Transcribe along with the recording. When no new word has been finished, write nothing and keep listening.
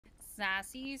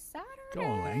Sassy Saturday. Go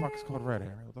on, Lang. What the fuck's called red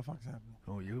area? What the fuck's happening?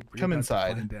 Oh, you're Come about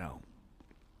inside. To find out.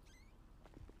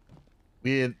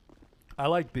 I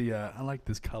like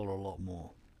this color a lot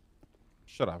more.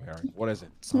 Shut up, Harry. What is it?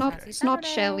 It's not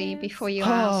Shelly before you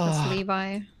ask. It's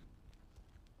Levi.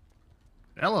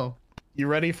 Hello. You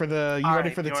ready for the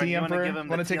tea, Emperor?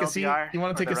 Want to take a seat? You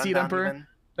want to take a seat, Emperor?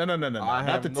 No. I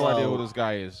have no idea who this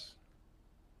guy is.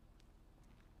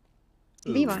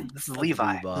 Levi. This is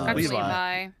Levi.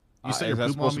 Levi. You said is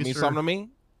that supposed to mean something to me?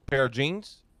 Pair of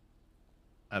jeans?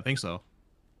 I think so.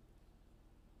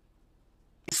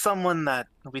 He's someone that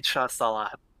we trust a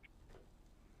lot.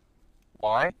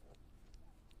 Why?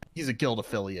 He's a guild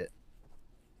affiliate.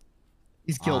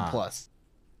 He's guild plus.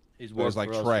 He's worked like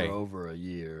for us Trey. for over a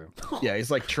year. Yeah, he's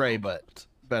like Trey, but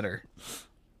better.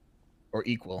 Or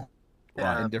equal.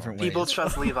 Yeah, in different ways. People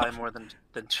trust Levi more than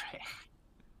Trey.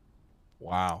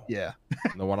 Wow. Yeah.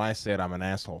 No, when I said I'm an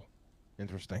asshole.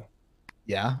 Interesting.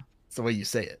 Yeah? It's the way you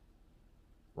say it.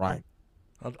 Right.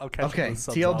 I'll catch okay,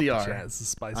 TLDR. It's a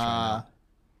spice right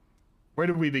where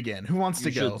did we begin? Who wants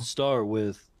to go? You should start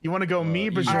with... You want to go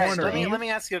me, Bajoran, or let me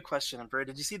ask you a question, Emperor.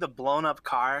 Did you see the blown up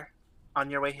car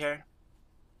on your way here?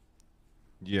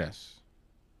 Yes.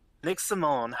 Nick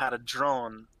Simone had a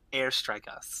drone airstrike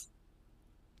us.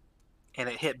 And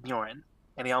it hit Bjorn.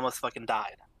 And he almost fucking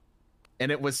died.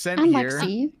 And it was sent and here.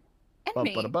 Lexi.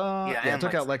 Yeah, it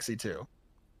took out Lexi too.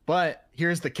 But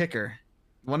here's the kicker.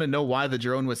 You want to know why the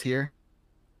drone was here?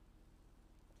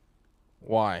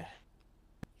 Why?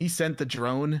 He sent the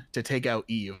drone to take out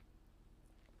Eve.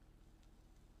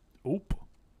 Oop.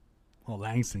 Well,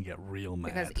 Langston get real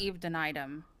mad. Because Eve denied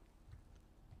him.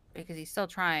 Because he's still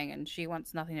trying and she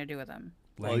wants nothing to do with him.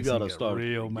 Well, you gotta start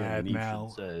real mad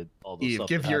now. Eve,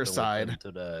 give your side.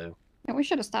 Today. Yeah, we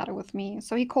should have started with me.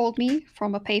 So he called me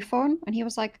from a payphone and he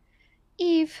was like,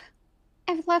 Eve,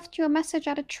 I've left you a message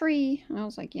at a tree. And I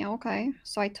was like, yeah, okay.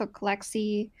 So I took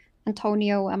Lexi,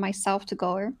 Antonio, and myself to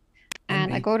go.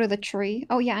 And I go to the tree.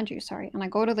 Oh, yeah, Andrew, sorry. And I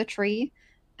go to the tree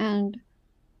and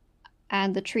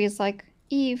the tree is like,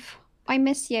 Eve, I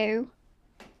miss you.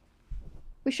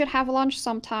 We should have lunch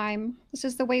sometime. This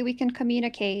is the way we can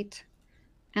communicate.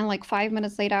 And like 5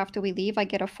 minutes later after we leave, I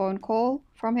get a phone call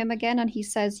from him again. And he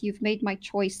says, you've made my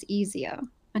choice easier.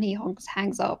 And he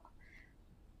hangs up.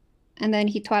 And then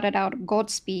he twatted out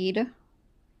Godspeed.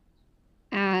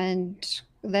 And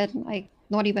then like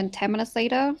not even 10 minutes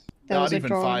later, there was a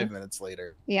drone. 5 minutes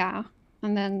later. Yeah.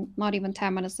 And then not even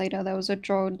 10 minutes later, there was a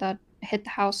drone that hit the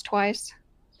house twice.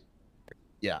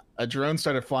 Yeah, a drone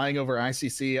started flying over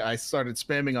ICC. I started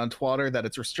spamming on Twitter that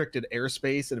it's restricted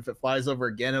airspace, and if it flies over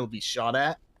again, it'll be shot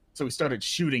at. So we started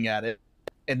shooting at it,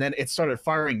 and then it started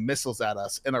firing missiles at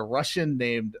us. And a Russian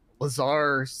named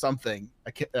Lazar something,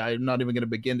 I'm not even going to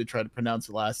begin to try to pronounce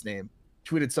the last name,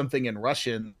 tweeted something in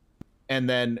Russian, and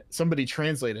then somebody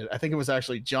translated. I think it was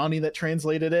actually Johnny that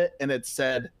translated it, and it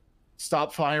said,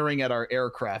 "Stop firing at our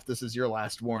aircraft. This is your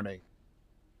last warning."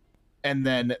 And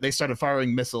then they started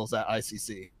firing missiles at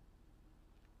ICC.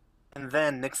 And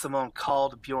then Nick Simone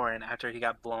called Bjorn after he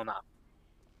got blown up.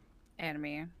 And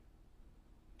me.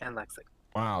 And Lexi.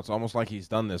 Wow, it's almost like he's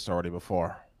done this already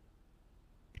before.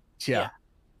 Yeah.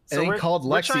 So and he called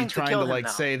Lexi trying to like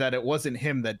now. say that it wasn't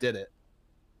him that did it.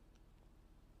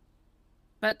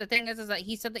 But the thing is that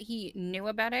he said that he knew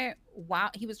about it while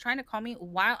he was trying to call me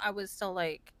while I was still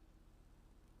like,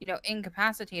 you know,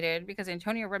 incapacitated, because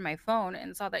Antonio read my phone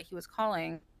and saw that he was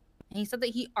calling. And he said that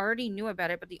he already knew about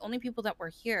it, but the only people that were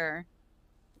here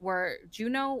were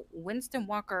Juno, Winston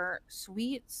Walker,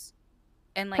 Sweets,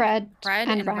 and like Pred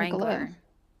and Wrangler.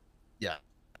 Yeah.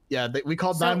 Yeah, we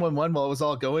called 911 while it was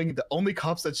all going. The only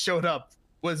cops that showed up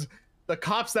was the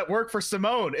cops that work for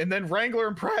Simone, and then Wrangler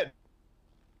and Pred.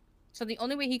 So the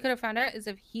only way he could have found out is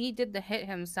if he did the hit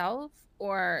himself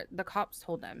or the cops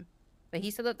told him. But he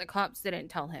said that the cops didn't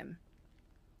tell him.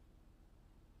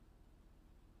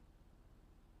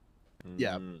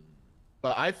 Yeah.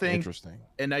 But I think... Interesting.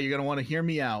 And now you're going to want to hear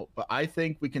me out, but I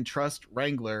think we can trust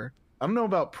Wrangler. I don't know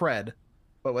about Pred,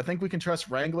 but I think we can trust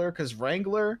Wrangler, because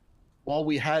Wrangler, while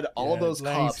we had all those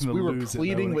cops, we were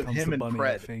pleading with him and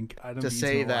Pred to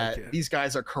say that these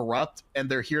guys are corrupt and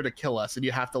they're here to kill us and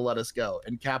you have to let us go.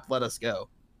 And Cap let us go.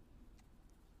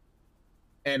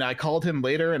 And I called him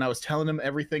later and I was telling him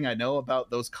everything I know about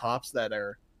those cops that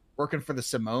are working for the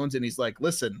Simones. And he's like,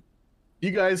 listen, if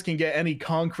you guys can get any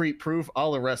concrete proof,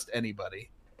 I'll arrest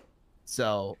anybody.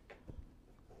 So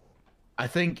I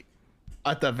think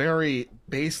at the very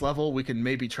base level, we can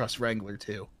maybe trust Wrangler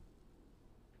too.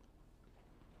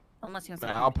 Unless he wants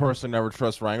I'll personally never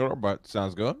trust Wrangler, but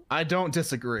sounds good. I don't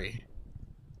disagree.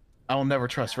 I will never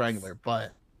trust Wrangler,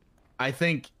 but I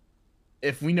think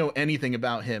if we know anything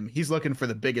about him, he's looking for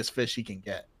the biggest fish he can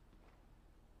get.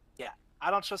 I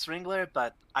don't trust Wrangler,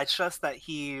 but I trust that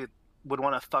he would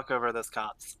want to fuck over those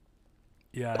cops.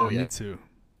 Yeah, Oh, yeah. me too.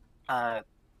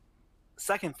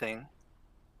 Second thing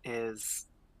is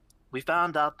we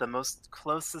found out the most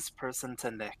closest person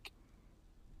to Nick.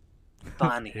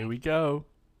 Bunny. Here we go.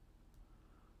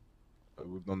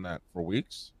 We've done that for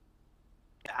weeks.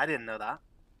 I didn't know that.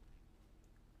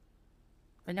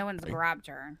 But no one's grabbed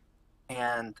her.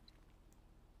 And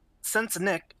since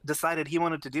Nick decided he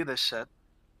wanted to do this shit,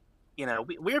 you know,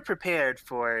 we're prepared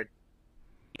for,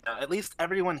 you know, at least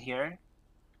everyone here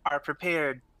are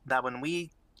prepared that when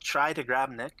we try to grab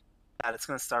Nick, that it's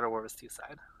going to start a war with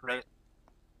Seaside, right?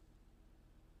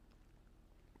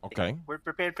 Okay. We're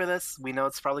prepared for this. We know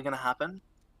it's probably going to happen.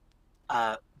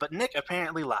 But Nick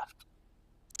apparently left.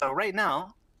 So right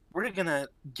now, we're going to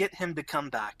get him to come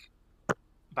back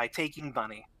by taking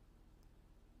Bunny.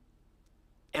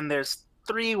 And there's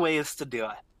 3 ways to do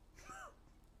it.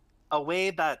 A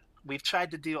way that we've tried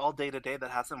to do all day today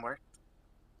that hasn't worked.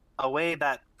 A way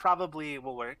that probably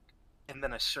will work. And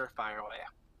then a surefire way.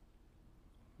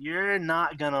 You're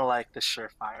not going to like the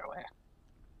surefire way.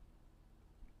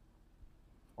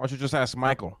 Why don't you just ask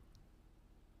Michael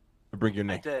to bring your I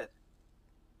Nick? did.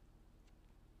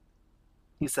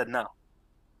 He said no.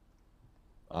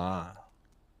 Ah.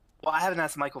 Well, I haven't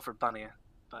asked Michael for Bunny,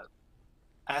 but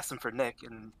I asked him for Nick,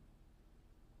 and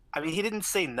I mean, he didn't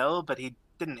say no, but he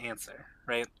didn't answer,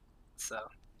 right? So,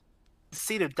 the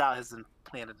seed of doubt has been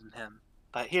planted in him.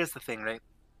 But here's the thing, right?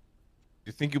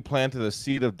 You think you planted a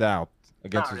seed of doubt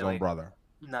against Not his really. own brother?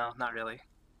 No, not really.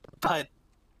 But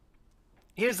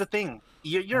here's the thing.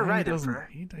 You're Why right, doesn't- Emperor.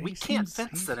 he We seems- can't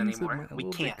fence he it seems anymore. a We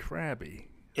little bit can't. crabby.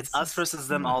 It's us versus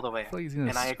them all the way. I feel like he's gonna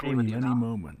And I agree with you scream now. any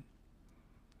moment.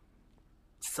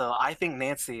 So I think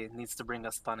Nancy needs to bring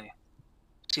us Bunny.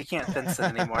 She can't fence it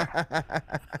anymore.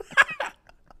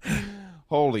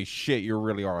 Holy shit, you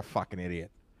really are a fucking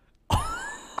idiot.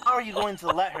 How are you going to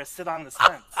let her sit on this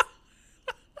fence?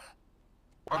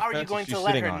 What How are you fence is going she to let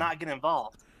sitting her on? not get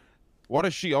involved? What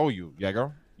does she owe you,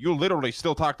 Jaeger? You literally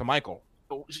still talk to Michael.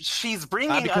 She's bringing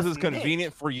Not because us it's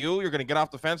convenient Nick. for you, you're gonna get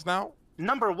off the fence now?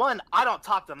 Number one, I don't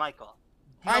talk to Michael.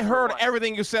 I Number heard one.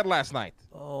 everything you said last night.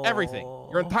 Everything.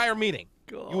 Your entire meeting.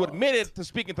 You admitted to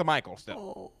speaking to Michael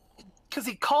still. Because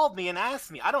he called me and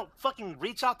asked me. I don't fucking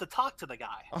reach out to talk to the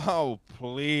guy. Oh,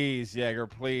 please, Jaeger,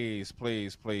 please,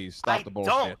 please, please. Stop I the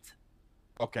bullshit. don't.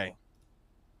 Okay.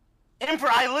 Emperor,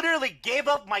 I literally gave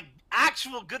up my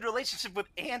actual good relationship with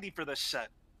Andy for this shit.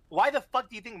 Why the fuck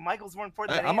do you think Michael's more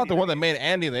important than I'm not Andy the to one me? that made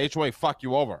Andy and the HOA fuck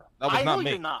you over. That was I not know me.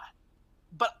 you're not.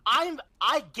 But I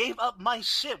gave up my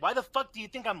shit. Why the fuck do you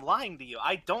think I'm lying to you?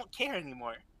 I don't care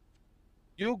anymore.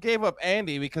 You gave up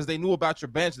Andy because they knew about your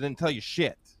bench and didn't tell you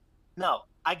shit. No,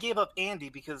 I gave up Andy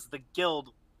because the guild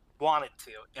wanted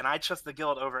to, and I trust the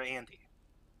guild over Andy.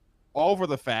 Over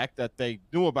the fact that they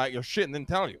knew about your shit and didn't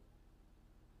tell you.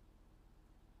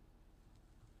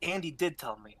 Andy did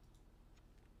tell me.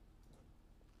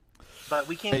 But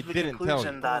we came They to the didn't tell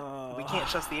conclusion you. that we can't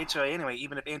trust the HOA anyway,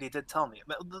 even if Andy did tell me.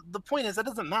 But the point is, it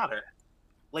doesn't matter.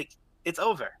 Like, it's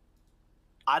over.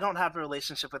 I don't have a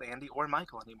relationship with Andy or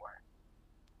Michael anymore.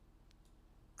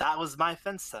 That was my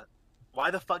fence set. Why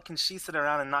the fuck can she sit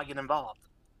around and not get involved?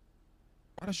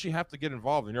 Why does she have to get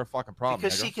involved in your fucking problem?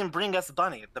 Because Jaeger? she can bring us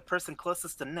Bunny, the person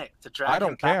closest to Nick, to drag I him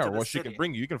don't back care to the what she city. can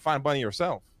bring you. You can find Bunny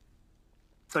yourself.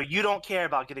 So you don't care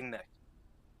about getting Nick?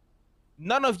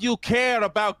 None of you cared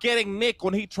about getting Nick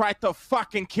when he tried to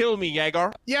fucking kill me,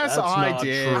 Jaeger. Yes, That's I not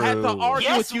did. true. I had to argue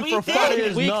Yes, with you we for did. fucking That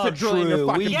is weeks to not drill in your true.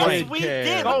 fucking We Yes, brain. we care.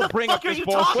 did. Don't What the bring fuck up are this you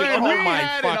bullshit. talking When Oh we about? my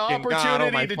had an fucking God, oh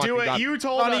opportunity my to fucking do it, God. you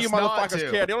told None of us you not motherfuckers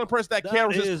to. care. The only person that cared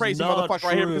was That this is crazy not motherfucker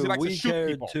right here because he true. likes to We shoot cared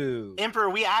people. too. Emperor,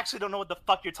 we actually don't know what the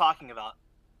fuck you're talking about.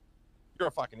 You're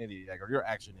a fucking idiot, Jaeger. You're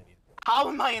actually an idiot. How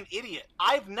am I an idiot?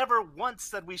 I've never once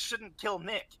said we shouldn't kill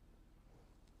Nick.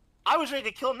 I was ready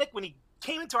to kill Nick when he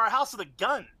came into our house with a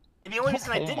gun. And the only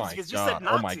reason I didn't is because you said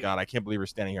not Oh my to. God, I can't believe you're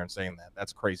standing here and saying that.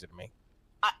 That's crazy to me.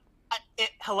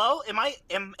 Hello? Am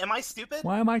I stupid?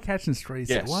 Why am I catching strays?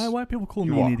 Yes. Why people call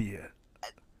You me an are. idiot?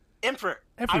 Emperor,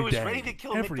 Every I was day. ready to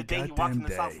kill Nick Every the day he walked goddamn in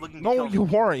this house day. looking to No, kill you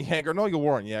me. weren't, Jaeger. No, you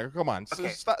weren't, Jaeger. Come on. Okay.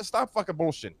 Stop fucking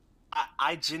bullshit.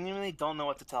 I genuinely don't know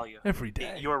what to tell you. Every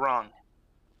day. You're wrong.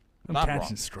 I'm not catching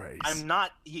wrong. strays. I'm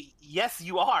not. Yes,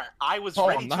 you are. I was No,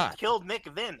 ready I'm to not. kill Nick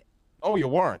then. Oh, you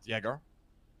weren't, Jaeger.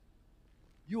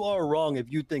 You are wrong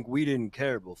if you think we didn't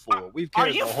care before. We've Are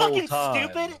cared you the whole fucking time.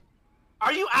 stupid?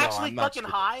 Are you actually I'm not fucking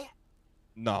stupid. high?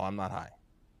 No, I'm not high.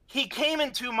 He came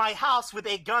into my house with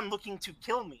a gun looking to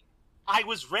kill me. I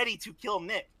was ready to kill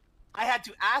Nick. I had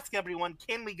to ask everyone,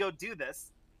 can we go do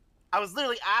this? I was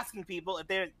literally asking people if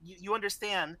they're you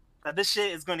understand that this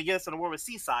shit is going to get us in a war with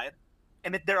Seaside,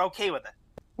 and if they're okay with it.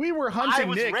 We were hunting I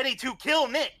was Nick. ready to kill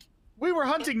Nick. We were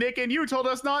hunting Nick, and you told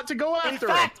us not to go after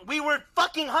In fact, we were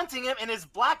fucking hunting him in his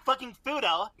black fucking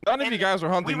Fudo. None of you guys were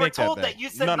hunting We were Nick that told day. that you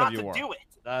said None not of you to were. do it.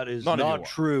 That is None of you not were.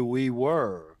 true. We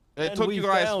were. It And took we you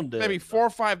guys found it. maybe 4 or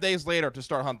 5 days later to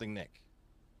start hunting Nick.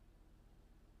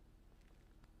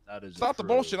 That is Stop the true.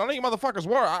 bullshit. None of you motherfuckers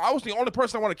were. I was the only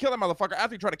person that wanted to kill that motherfucker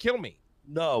after he tried to kill me.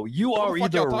 No, you What are the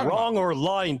fuck y'all either talking wrong about? or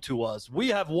lying to us. We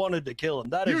have wanted to kill him.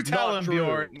 That is You tell not him, true.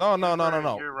 Bjorn. No.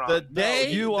 You're wrong. The No,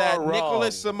 day you that are wrong.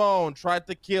 Nicholas Simone tried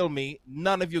to kill me,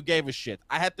 none of you gave a shit.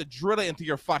 I had to drill it into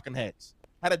your fucking heads.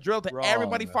 I had to drill it to Wrong.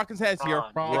 everybody fucking heads here,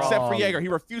 Wrong. except for Wrong. Jaeger. He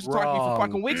refused to talk to me for Wrong.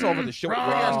 fucking weeks over this shit. What are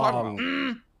you guys talking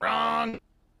Wrong. about? Wrong.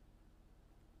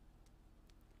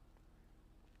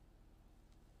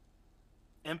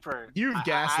 Emperor, You've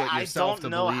gaslit yourself I to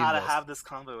don't know believe how to this. have this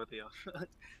combo with you.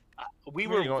 We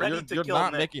You're- were ready you're, to you're kill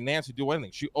not Nick. making Nancy do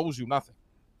anything. She owes you nothing.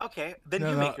 Okay, then No,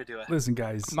 you no, make her do it. Listen,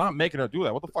 guys. I'm not making her do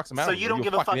that. What the fuck's the matter So with you don't You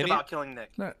give a fuck fucking idiot? about killing Nick.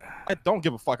 No, I don't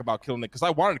give a fuck about killing Nick because I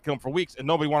wanted to kill him for weeks and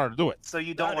nobody wanted to do it. So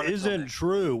you don't That want to kill isn't Nick.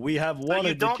 true. We have So wanted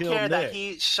you don't to kill care Nick. that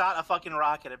he shot a fucking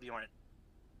rocket at Bjorn.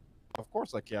 Of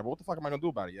course I care, but what the fuck am I gonna do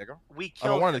about it, Jaeger? We I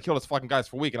killed wanted him. to kill this fucking guys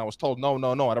for a week and I was told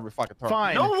no at every fucking turn.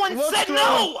 Fine. No one Let's said throw-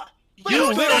 no! You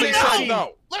Let's literally say said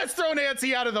no. Let's throw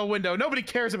Nancy out of the window. Nobody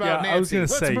cares about yeah, Nancy. I was gonna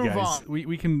Let's say, move guys, on.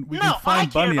 we can No, find I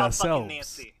care Bunny about ourselves. fucking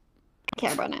Nancy. I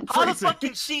care about Nancy. How the Seriously. fuck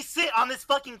can she sit on this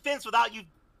fucking fence without you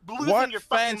losing What your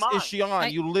fucking fence mind? is she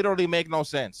on? You literally make no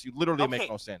sense. You literally make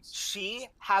no sense. She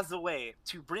has a way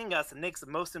to bring us Nick's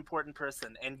most important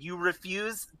person, and you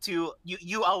refuse to.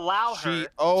 You allow her She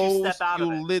to owes step out you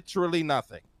of it. literally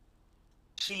nothing.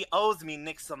 She owes me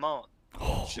Nick Simone.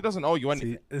 She doesn't owe you See,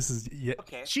 anything. this is yeah.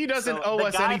 Okay. She doesn't so owe the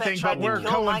us guy that anything, tried but to we're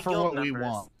kill going my for guild what we members,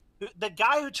 want. The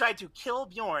guy who tried to kill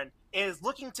Bjorn is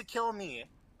looking to kill me,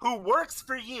 who works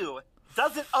for you,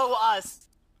 doesn't owe us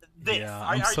this. Yeah,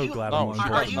 are, I'm are so you, glad No, I'm she on Are,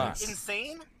 board does you with not. this.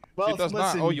 insane? She does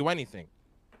not owe you anything.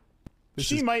 This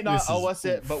She is- might not this owe is- us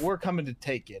it, but we're coming to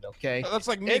take it, okay? That's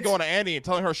like me It's- going to Andy and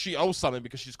telling her she owes something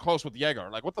because she's close with Jaeger.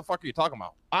 Like, what the fuck are you talking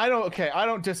about? I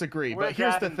don't disagree, We're but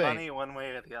here's the grabbing thing. Bunny one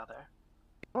way or the other.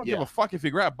 I don't Yeah. give a fuck if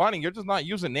you grab Bunny. You're just not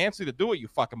using Nancy to do it, you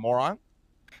fucking moron.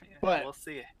 But- we'll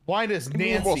see. Why does We'll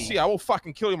see. Nancy? I will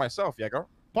fucking kill you myself, Jaeger.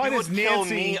 Why you does would kill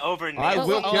Nancy? me over Nick. I will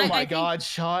Well, kill Oh you. my I think- God!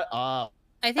 Shut up.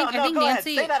 I think no, go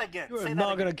Nancy. ahead. Say that again. You are Say not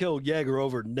that gonna again. kill Jaeger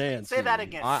over Nancy. Say that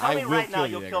again. I Tell me will right now kill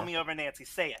you, you'll kill Jaeger. me over Nancy.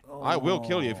 Say it. I will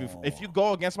kill you. If you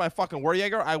go against my fucking war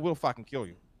Jaeger, I will fucking kill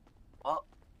you. Well,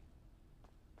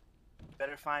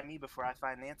 better find me before I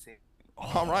find Nancy.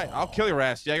 All right, I'll kill your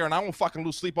ass, Jaeger, and I won't fucking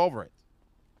lose sleep over it.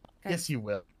 Yes, you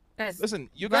will. Guys, Listen,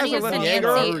 you Bunny guys are is letting the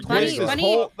Jaeger Nancy. twist Bunny- this Bunny-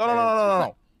 whole.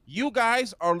 No. You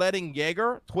guys are letting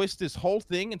Jaeger twist this whole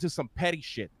thing into some petty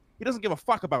shit. He doesn't give a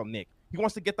fuck about Nick. He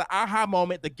wants to get the aha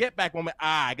moment, the get back moment.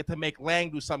 I get to make Lang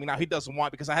do something now he doesn't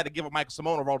want because I had to give up Michael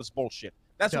Simone over all this bullshit.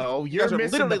 That's No, what you you're guys are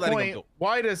missing literally the letting him point. do.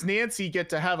 Why does Nancy get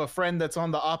to have a friend that's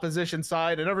on the opposition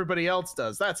side and everybody else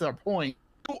does? That's our point.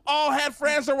 You all had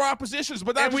friends that were oppositions, but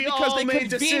And that's we because all they made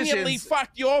conveniently decisions.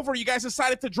 fucked you over. You guys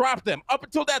decided to drop them. Up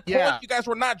until that point, Yeah. you guys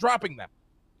were not dropping them.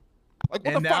 Like,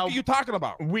 what And the fuck now- are you talking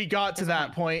about? We got to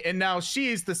that point, and now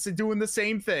she's doing the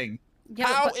same thing yeah,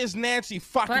 How but is Nancy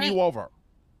fucking Bunny- you over?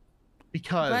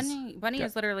 because Bunny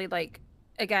is literally like,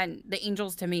 again, the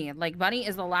angels to me. Like Bunny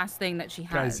is the last thing that she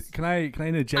has. Guys, can I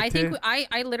interject I think here?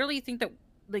 I literally think that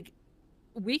like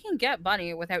we can get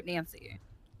Bunny without Nancy.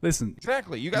 Listen,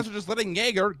 Exactly. You guys are just letting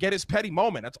Jaeger get his petty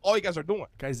moment. That's all you guys are doing.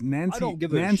 guys, Nancy. I don't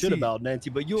give a Nancy, shit about Nancy,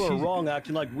 but you are she's- wrong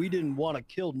acting like we didn't want to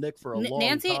kill Nick for a long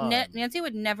Nancy time. Nancy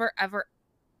would never ever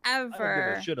I don't give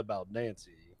ever a shit about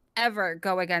Nancy. ever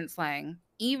go against Lang,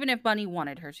 even if Bunny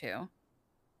wanted her to.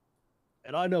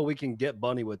 And I know we can get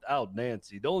Bunny without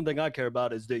Nancy. The only thing I care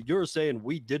about is that you're saying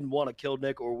we didn't want to kill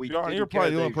Nick or we didn't You're care probably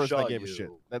the they only person that shot gave a you.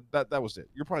 shit. That was it.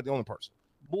 You're probably the only person.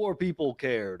 More people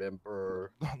cared,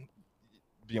 Emperor.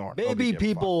 Bjorn. Maybe nobody gave a fuck.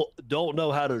 people don't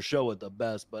know how to show it the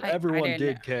best, but I everyone didn't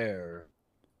did know. care.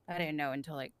 I didn't know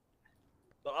until like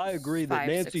But I agree that 5,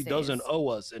 Nancy 6 doesn't days. owe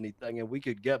us anything, and we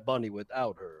could get Bunny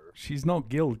without her. She's not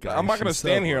guild, guys. I'm not gonna she's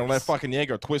stand here and let Cerberus. fucking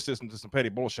Jaeger twist this into some petty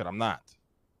bullshit. I'm not.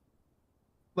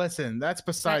 listen, that's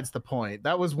besides the point.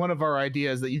 That was one of our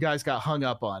ideas that you guys got hung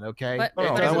up on. Okay, But- No, It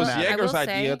that doesn't was matter. Jaeger's will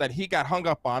idea say- that he got hung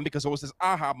up on because it was this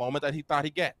aha moment that he thought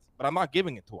he'd get. But I'm not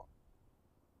giving it to him.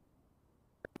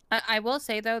 I will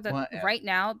say though that Whatever. right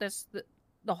now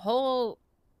the whole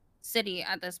city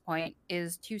at this point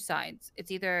is two sides. It's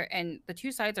either and the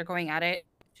two sides are going at it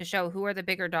to show who are the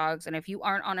bigger dogs, and if you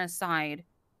aren't on a side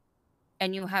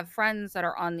and you have friends that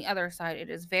are on the other side, it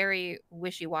is very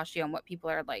wishy-washy on what people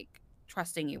are like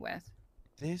trusting you with.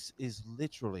 This is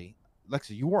literally,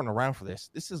 Lexi, you weren't around for this.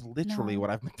 This is literally No. what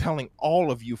I've been telling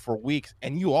all of you for weeks,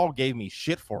 and you all gave me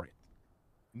shit for it.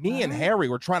 Me and Harry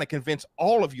were trying to convince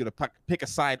all of you to pick a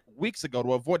side weeks ago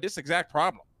to avoid this exact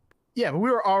problem. Yeah, but we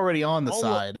were already on the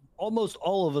side. Almost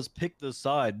all of us picked the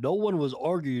side. No one was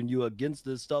arguing you against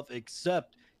this stuff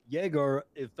except Jaeger.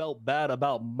 It felt bad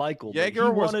about Michael.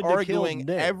 Jaeger was arguing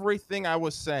everything I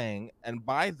was saying, and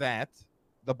by that,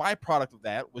 the byproduct of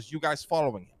that was you guys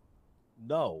following him.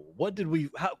 No. What did we?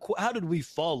 How did we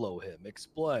follow him?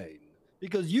 Explain.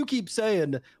 Because you keep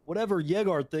saying whatever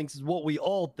Jaeger thinks is what we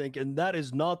all think, and that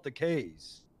is not the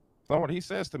case. That's not what he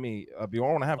says to me. Bjorn,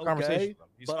 I want to have a conversation with him.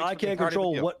 But I can't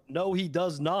control what. No, he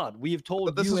does not. We have told.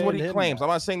 But this you is what and he him claims. that. I'm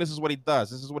not saying this is what he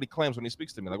does. This is what he claims when he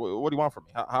speaks to me. Like, what do you want from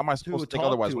me? How am I supposed to think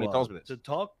otherwise when he tells me this? To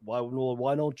talk?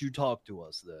 Why don't you talk to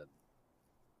us then?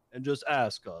 And just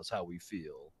ask us how we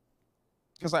feel.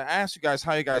 Because I asked you guys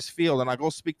how you guys feel, and I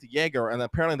go speak to Jaeger, and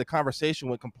apparently the conversation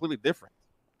went completely different.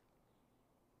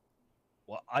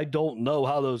 Well, I don't know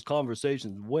how those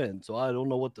conversations went, so I don't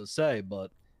know what to say,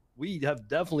 but we have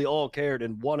definitely all cared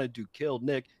and wanted to kill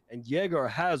Nick, and Jaeger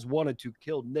has wanted to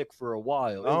kill Nick for a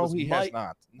while. No, he has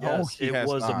not. No, Yes, he it has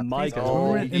was not.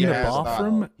 Michael. In the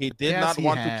bathroom? He did not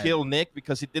want to kill Nick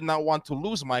because he did not want to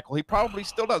lose Michael. He probably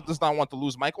still does not want to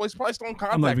lose Michael. He's probably still in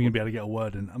contact. I'm not even with gonna be able to get a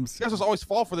word in. You guys just always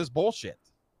fall for this bullshit.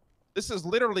 This is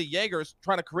literally Jaeger's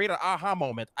trying to create an aha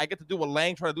moment. I get to do what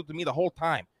Lang tried to do to me the whole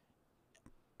time.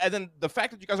 And then the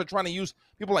fact that you guys are trying to use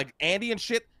people like Andy and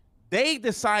shit, they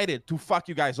decided to fuck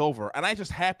you guys over, and I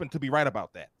just happened to be right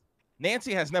about that.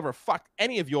 Nancy has never fucked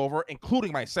any of you over,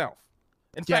 including myself.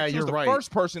 In fact, she was the first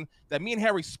person that me and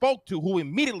Harry spoke to who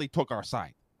immediately took our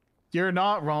side. You're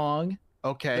not wrong,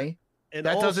 okay? And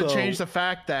that doesn't also, change the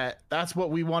fact that that's what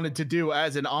we wanted to do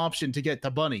as an option to get the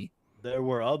bunny. There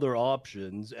were other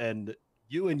options, and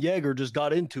you and Jaeger just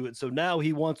got into it, so now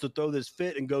he wants to throw this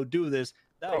fit and go do this.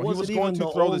 That Bro, wasn't he was going even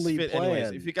to throw this only fit plan.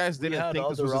 anyways. If you guys didn't think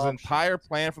this was his entire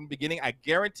plan from the beginning, I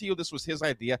guarantee you this was his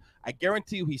idea. I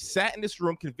guarantee you he sat in this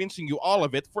room convincing you all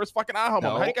of it for his fucking aha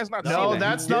moment. How you guys not see that? No,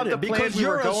 that's not the plan because we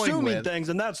were you're going assuming with. things,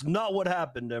 and that's not what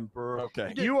happened, Emperor.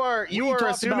 Okay. You are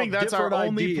assuming that's our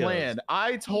only plan.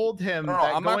 I told him that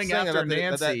I'm not going saying after that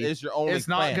Nancy that is your only is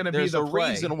not plan. going to be There's the a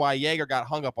play. reason why Jaeger got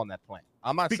hung up on that plan.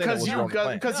 I'm not saying that was your only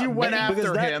plan. Because you went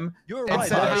after him and said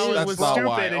That's how it was not stupid,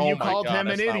 why. and Oh you my called God, him an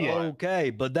that's not idiot. why. Okay,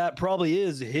 but that probably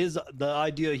is the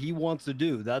idea he wants to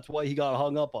do. That's why he got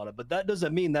hung up on it. But that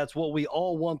doesn't mean that's what we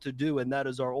all want to do, and that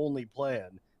is our only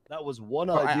plan. That was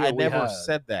one idea. I never had.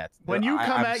 said that. When you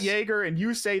come at Jaeger and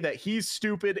you say that he's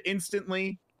stupid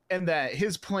instantly and that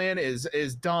his plan is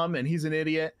dumb and he's an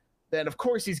idiot, then of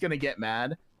course he's going to get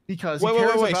mad because he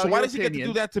cares about So why your does he get to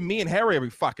do that to me and Harry every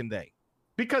fucking day?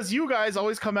 Because you guys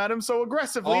always come at him so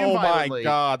aggressively and Oh my violently.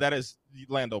 God, that is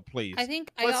Lando, please. I think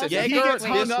Listen, Jaeger he gets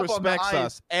hung up on the disrespects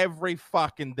us every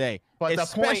fucking day. But the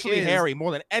point especially is, Harry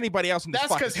more than anybody else in this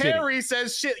that's fucking because city. Harry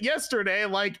says shit yesterday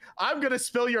like, I'm going to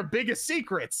spill your biggest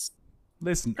secrets.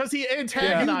 Listen. Because he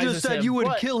antagonizes You just said him, you would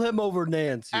but kill him over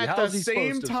Nancy. At How's the he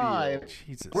same supposed to time, feel?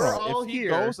 Jesus. we're Bro, all if he here.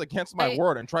 goes against my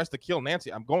word and tries to kill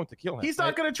Nancy, I'm going to kill him. He's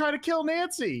not going to try to kill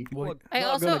Nancy. Well, I Not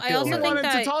also gonna kill He her. think wanted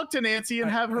that to talk to Nancy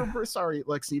and have her. Sorry,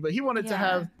 Lexi, but he wanted to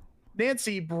have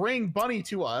Nancy bring Bunny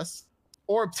to us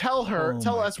or tell my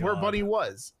us where God. Bunny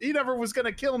was. He never was going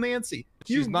to kill Nancy.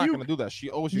 She's not going to do that. She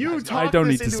owes you. You guys talked I don't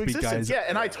this need to into speak, existence. guys. Yeah,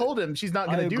 and I told him she's not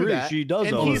I going to do agree, that. she does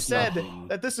and owe he us said nothing.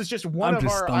 that this is just one I'm of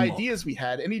just our stumbled. ideas we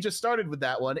had, and he just started with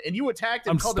that one. And you attacked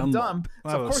him, I'm called him dumb. stumbled. I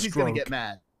So have of a course he's going to stroke. get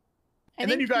mad. I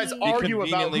And then you think guys he- argue about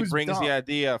conveniently who's brings dumb. the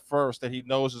idea first that he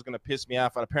knows is going to piss me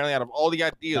off, and apparently out of all the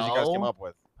ideas you guys came No. up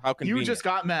with, how convenient. You just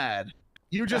got mad.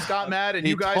 You just got mad, and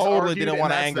he you guys totally argued, didn't and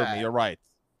want to that's anger that. me. You're right.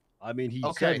 I mean, he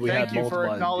Okay, said we thank had you for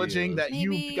multiple acknowledging ideas. that you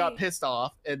Maybe- got pissed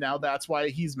off, and now that's why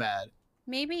he's mad.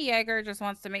 Maybe Jaeger just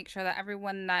wants to make sure that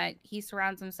everyone that he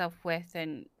surrounds himself with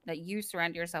and that you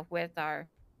surround yourself with are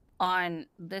on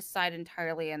this side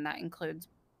entirely, and that includes,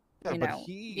 Yeah, you but know,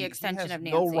 he, the extension he has of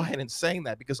no Nancy. right in saying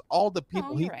that because all the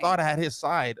people he you're right. thought had his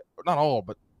side, not all,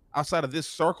 but outside of this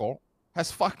circle,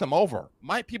 has fucked him over.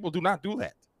 My people do not do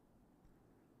that.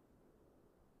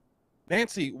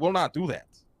 Nancy will not do that.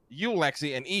 You,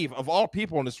 Lexi, and Eve, of all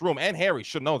people in this room, and Harry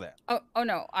should know that. Oh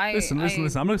no, Listen.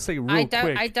 I'm gonna say real I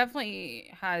quick. definitely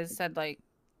has said like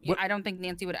What- I don't think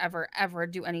Nancy would ever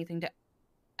do anything to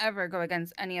ever go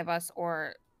against any of us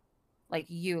or like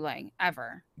you, Lang,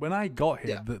 ever. When I got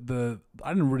here,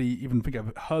 I didn't really even think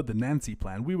I've heard the Nancy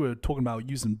plan. We were talking about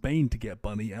using Bane to get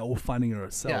Bunny or finding her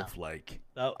herself. Like,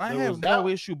 I have no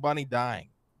issue Bunny dying.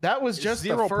 That was just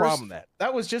Zero the first, problem.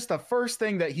 That was just the first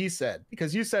thing that he said,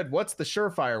 because you said, "What's the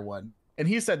surefire one?" And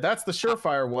he said that's the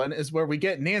surefire one, is where we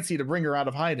get Nancy to bring her out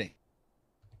of hiding.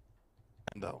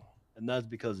 No. And that's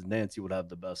because Nancy would have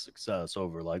the best success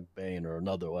over like Bane or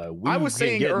another way. I was can't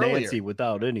saying get earlier- Nancy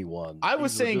without anyone. I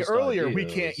was These were saying just earlier we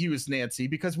ideas. can't use Nancy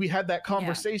because we had that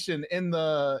conversation in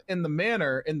the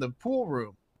manor in the pool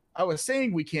room. I was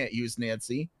saying we can't use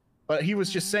Nancy, but he was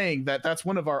just saying that that's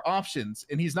one of our options,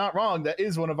 and he's not wrong. That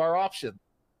is one of our options.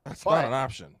 That's But- not an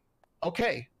option.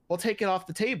 Okay, we'll take it off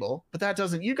the table, but that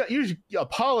doesn't. You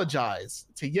apologize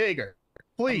to Jaeger,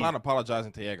 please. I'm not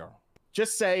apologizing to Jaeger.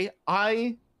 Just say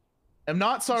I am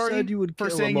not sorry said you would for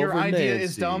kill saying him your over idea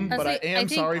is Nancy. dumb, but I See, I am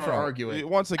think- sorry for No, arguing.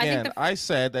 Once think again, the- I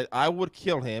said that I would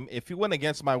kill him if he went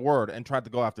against my word and tried to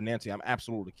go after Nancy. I'm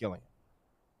absolutely killing him.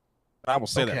 I will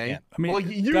say that Okay. again. I mean, Well,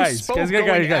 you guys, spoke guys, going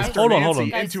guys, after hold on. Nancy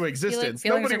Guys, into feeling- existence.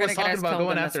 feelings Nobody are was gonna get talking us about killed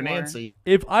going in after this war. Nancy.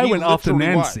 If I He went after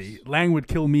literally was. Nancy, Lang would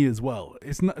kill me as well.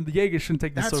 It's not the Jaeger shouldn't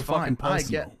take this That's so fucking fine. I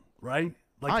personal, get- right?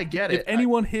 Like, I get if it.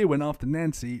 anyone here went after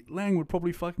Nancy, Lang would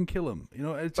probably fucking kill him. You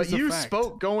know, it's But just a you fact.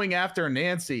 spoke going after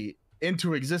Nancy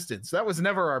into existence. That was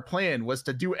never our plan, was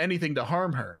to do anything to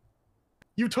harm her.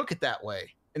 You took it that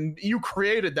way, and you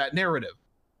created that narrative.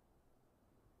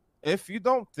 If you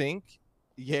don't think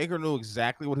Jaeger knew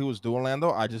exactly what he was doing,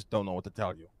 Lando, I just don't know what to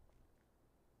tell you.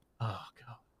 Oh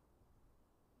god.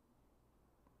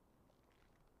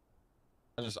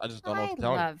 I just don't know I what to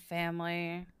tell you. love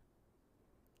family.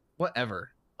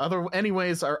 Whatever.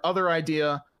 Anyways, our other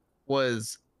idea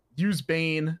was use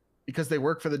Bane because they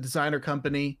work for the designer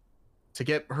company to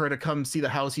get her to come see the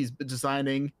house he's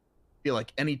designing. Be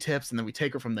like, any tips, and then we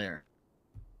take her from there.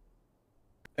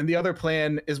 And the other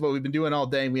plan is what we've been doing all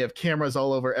day. And we have cameras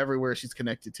all over everywhere she's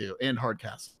connected to, and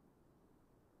hardcast.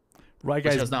 Right,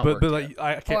 Which guys, has not but worked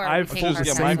like, Or I've we thought can the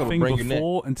just same Michael to thing bring you Nick.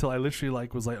 before until I literally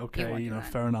like was like, okay, won't you do know,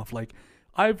 that. fair enough. Like,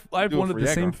 I've Do it wanted for the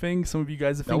same Jaeger. thing. Some of you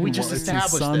guys are No, thinking, we well, just it's his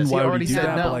established son. this. He Why would already he do said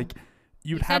that? no. But like,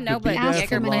 you'd He said have no, to be but there Jaeger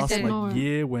for the last planted like the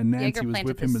year when Nancy Jaeger was planted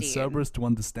with the him in seed. Cerberus to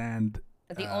understand.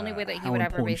 The only way that he how would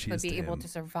ever important she basically is be to able him. to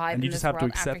survive And in you just this have to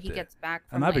world after accept he it. gets back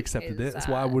from And I've like, accepted his, it. That's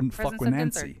why I wouldn't prison fuck with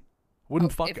sentence, or Nancy.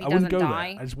 Wouldn't if fuck. he I wouldn't go doesn't there.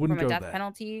 die I just wouldn't from go a death there.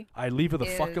 penalty, I leave her the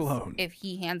fuck is alone. if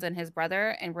he hands in his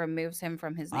brother and removes him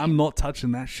from his name. I'm not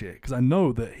touching that shit because I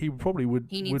know that he probably would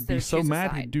He needs be to so choose a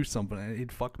mad side. he'd do something and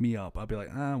he'd fuck me up. I'd be like,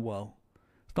 well,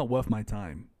 it's not worth my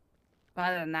time. But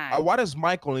other than that, Why does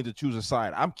Michael need to choose a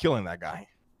side? I'm killing that guy.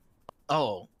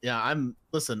 Oh yeah,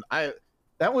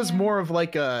 that was Yeah. more of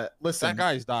like a listen. That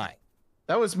guy's dying.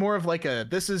 That was more of like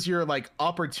this is your like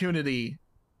opportunity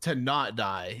to not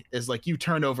die, is like you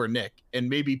turn over Nick, and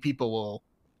maybe people will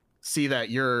see that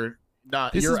you're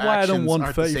not. This your is why I don't actions want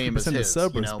aren't the same 30% as of his,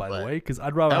 Cerberus, you know, by the but- way, because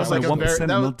I'd rather That was have like like a 1% very- and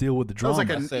that not was- deal with the that was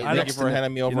drama. like a- Say, I thank you for don't-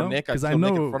 handing me over you know, Nick. I 'cause I killed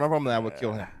Nick know- in front of him, and I would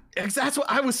kill him. That's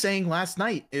what I was saying last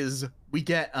night. Is we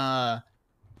get that's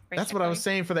what I was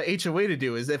basically. saying for the HOA to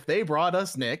do, is if they brought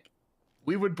us Nick,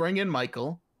 we would bring in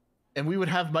Michael, and we would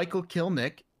have Michael kill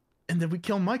Nick, and then we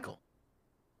kill Michael.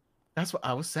 That's what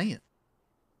I was saying.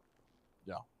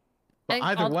 Yeah. But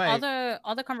Like, either way,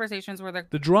 all the conversations were The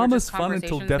were drama's just fun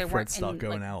until conversations, death they weren't threats start in,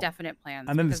 going like, out. Definite plans,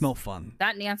 And then it's because not fun.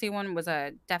 That Nancy one was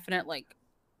a definite, like,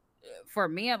 for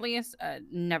me at least,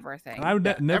 never thing. And I would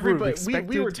never have everybody, expected.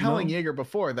 we were telling you know, Jaeger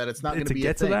before that it's not going to to be a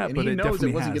get to thing, that, and but he it knows it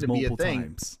definitely wasn't has going to be a multiple thing.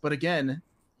 times. But again,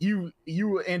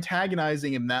 you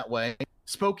antagonizing him that way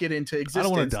spoke it into I don't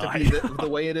wanna existence to be die. the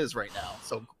way it is right now.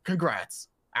 So congrats,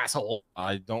 asshole.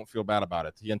 I don't feel bad about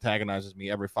it. He antagonizes me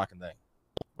every fucking day.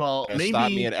 Well, And stop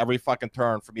me maybe at every fucking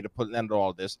turn for me to put an end to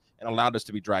all this and allow this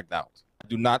to be dragged out. I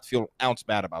do not feel ounce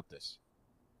bad about this.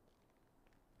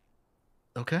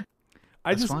 okay.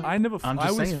 I That's just, fine. I never, I'm I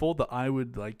just always saying. thought that I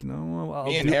would like, no, I'll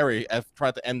Me and do- Harry have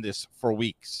tried to end this for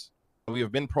weeks. We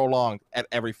have been prolonged at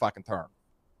every fucking turn.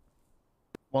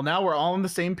 Well, now we're all on the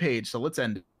same page, so let's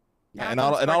end it. Yeah, And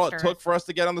all it took for us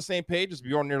to get on the same page is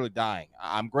Bjorn nearly dying.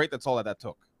 I'm great. That's all that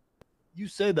took. You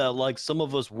say that like some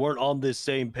of us weren't on this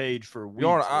same page for weeks.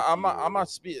 Bjorn, with I'm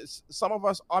not. you. Some of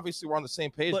us obviously were on the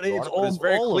same page, But Bjorn, it's but it's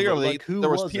very all of it. clearly Like, who there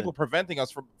was was people it? preventing us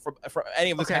from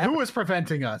any of this. Okay, who happening. was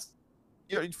preventing us?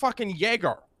 You're fucking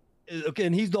Jaeger. Okay,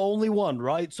 and he's the only one,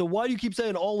 right? So why do you keep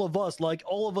saying all of us? Like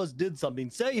all of us did something.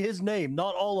 Say his name,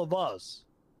 not all of us.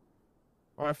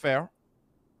 All right, fair.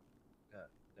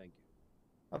 Thank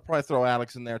you. I'd probably throw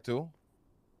Alex in there too.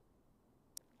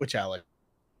 Which Alex?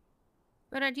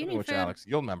 But I do need Which food. Alex?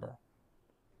 You'll remember.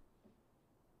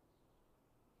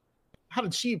 How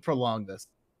did she prolong this?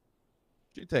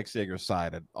 She takes Jaeger's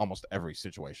side at almost every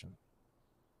situation.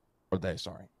 Or they,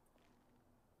 sorry.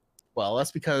 Well,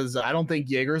 that's because I don't think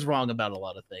Jaeger's wrong about a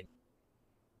lot of things.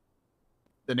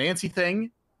 The Nancy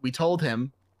thing, we told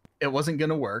him it wasn't going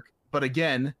to work. But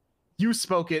again, You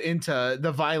spoke it into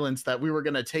the violence that we were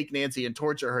gonna take Nancy and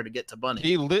torture her to get to Bunny.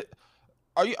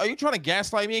 Are you trying to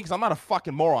gaslight me? Because I'm not a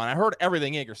fucking moron. I heard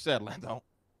everything Jaeger said, Lando.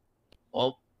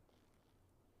 Well,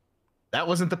 that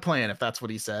wasn't the plan, if that's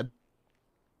what he said.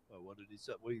 Well, what did he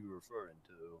say? What are you referring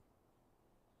to?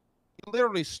 He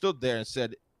literally stood there and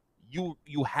said, "You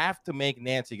have to make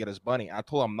Nancy get his Bunny." I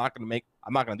told him I'm not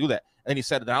gonna do that. And then he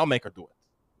said, "Then I'll make her do it."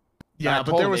 Yeah,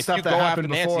 but there was stuff that happened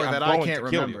before that I can't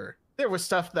remember. remember. There was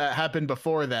stuff that happened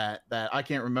before that I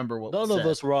can't remember what was None of said.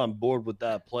 us were on board with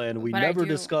that plan. We But never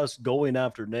discussed going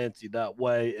after Nancy that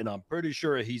way, and I'm pretty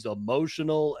sure he's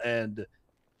emotional and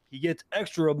he gets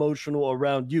extra emotional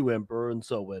around you, Emperor. And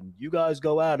so when you guys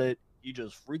go at it, he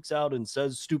just freaks out and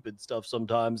says stupid stuff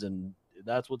sometimes, and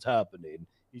that's what's happening.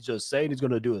 He's just saying he's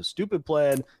going to do a stupid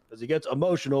plan because he gets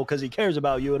emotional because he cares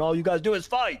about you, and all you guys do is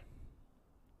fight.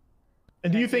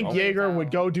 And do you think Oh, Jaeger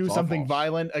would go do it's all something false.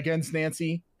 violent against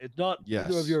Nancy? It's not Yes,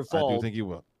 either of your I fault. do think he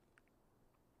will.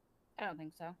 I don't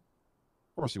think so. Of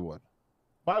course he would.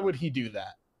 Why would he do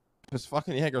that? Because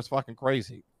fucking Jaeger's fucking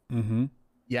crazy. Mm-hmm.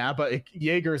 Yeah, but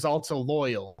Jaeger's also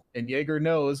loyal, and Jaeger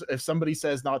knows if somebody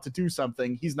says not to do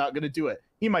something, he's not going to do it.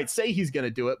 He might say he's going to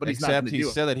do it, but he's not Except going to he do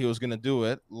it. said that he was going to do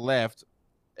it, left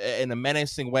in a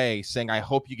menacing way, saying, "I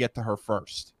hope you get to her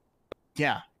first."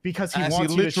 Yeah, because he As he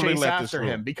wants you to literally chase left this after room.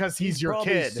 him, because he's your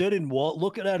probably kid. sitting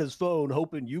looking at his phone,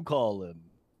 hoping you call him.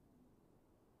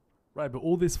 Right, but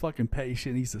all this fucking petty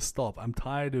shit needs to stop. I'm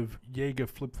tired of Jaeger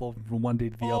flip-flopping from one day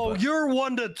to the Oh, other. you're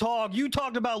one to talk. You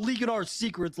talked about leaking our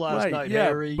secrets last Right, night, yeah,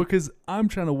 Harry. because I'm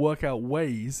trying to work out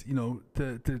ways,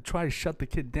 to try to shut the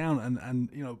kid down and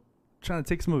trying to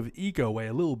take some of his ego away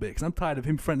a little bit, because I'm tired of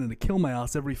him threatening to kill my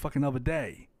ass every fucking other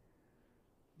day.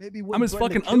 Maybe I'm his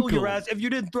fucking kill uncle. your ass if you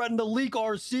didn't threaten to leak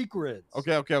our secrets.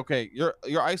 Okay. You're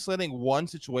isolating one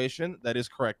situation that is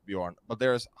correct, Bjorn, but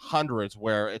there's hundreds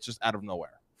where it's just out of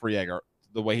nowhere for Jaeger,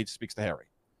 the way he speaks to Harry.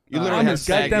 You literally I'm had his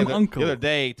Sag goddamn the uncle. other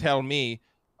day tell me,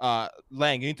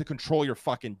 Lang, you need to control your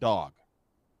fucking dog.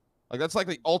 Like, that's like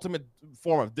the ultimate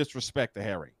form of disrespect to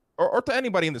Harry. Or to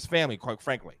anybody in this family, quite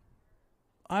frankly.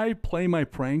 I play my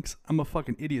pranks. I'm a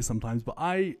fucking idiot sometimes, but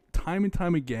I, time and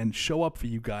time again, show up for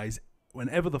you guys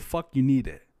whenever the fuck you need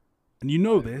it. And you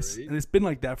know this, agree. and it's been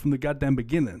like that from the goddamn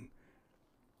beginning.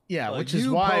 Yeah, Well, which is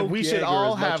you why poke we should Jaeger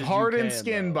all as much have as you hardened can,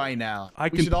 skin though. by now. I We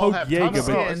can should all poke have Jaeger, tough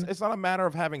but- No, skin. it's not a matter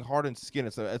of having hardened skin.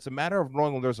 It's a matter of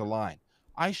knowing when there's a line.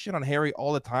 I shit on Harry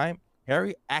all the time.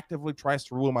 Harry actively tries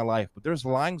to ruin my life, but there's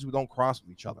lines we don't cross with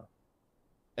each other.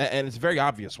 And it's very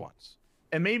obvious ones.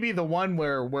 And maybe the one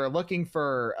where we're looking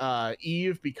for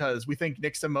Eve because we think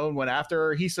Nick Simone went after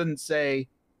her. He shouldn't say,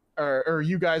 or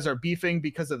you guys are beefing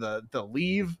because of the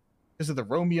leave, because of the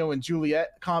Romeo and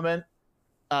Juliet comment.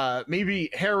 Maybe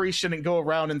Harry shouldn't go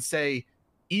around and say,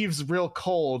 Eve's real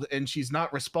cold and she's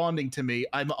not responding to me.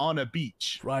 I'm on a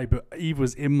beach. Right, but Eve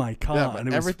was in my car, Yeah, but and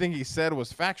it was everything he said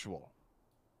was factual.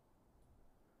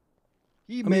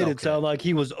 He mean, made it okay. sound like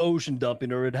he was ocean dumping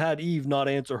her and had Eve not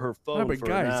answer her phone Right, but for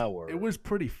guys, an hour. it was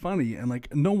pretty funny, and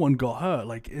like no one got hurt.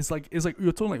 Like it's like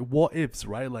you're talking like what ifs,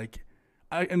 right? Like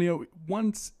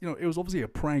once it was obviously a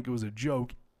prank, it was a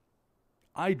joke.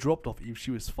 I dropped off Eve,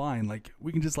 she was fine. Like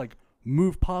we can just like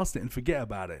move past it and forget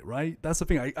about it, right? That's the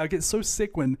thing. I get so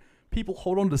sick when people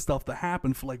hold on to stuff that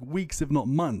happened for like weeks, if not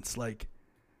months. Like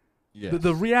Yes.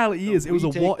 the reality is, it was a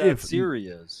We take what that if.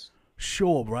 serious.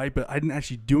 Sure, right, but I didn't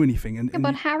actually do anything. And, Yeah,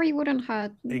 but Harry wouldn't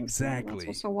hurt me. so Exactly.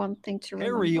 That's also one thing to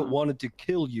remember. Harry wanted to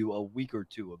kill you a week or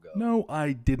two ago. no,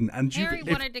 I didn't. And Harry if,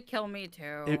 wanted to kill me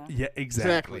too. yeah,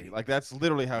 exactly. Like, that's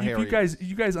literally how Harry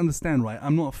You guys understand, right?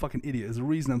 I'm not a fucking idiot. There's a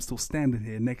reason I'm still standing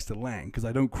here next to Lang, because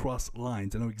I don't cross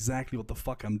lines. I know exactly what the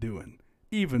fuck I'm doing.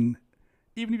 Even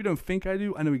if you don't think I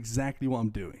do, I know exactly what I'm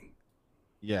doing.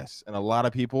 Yes, and a lot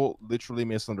of people literally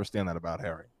misunderstand that about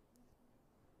Harry.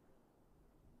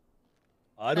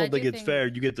 I don't I think do it's think- fair.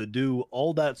 You get to do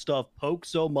all that stuff, poke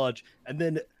so much, and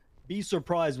then be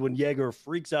surprised when Jaeger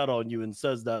freaks out on you and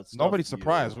says that stuff. Nobody's to you.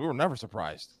 surprised. We were never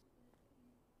surprised.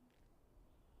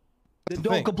 Then the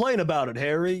don't thing. complain about it,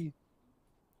 Harry.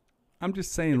 I'm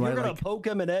just saying, If right? you're gonna Like, poke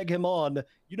him and egg him on,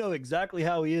 you know exactly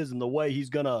how he is and the way he's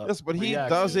gonna. Yes, but he react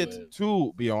does to it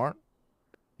too, Bjorn.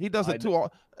 He does I it too.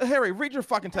 Harry, read your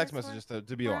fucking text Guys, messages to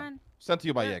we're Bjorn. on- Sent to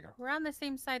you by Jaeger. We're on the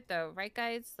same side though, right,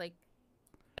 guys? Like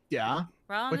Yeah,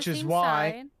 we're all on Which the is same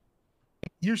why- side.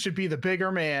 you should be the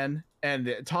bigger man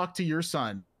and talk to your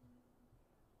son.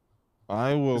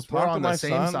 I will 'Cause we're talk to on the my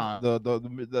same son. side.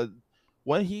 The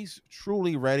when he's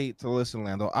truly ready to listen,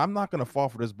 Lando. I'm not gonna fall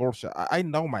for this bullshit. I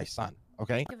know my son.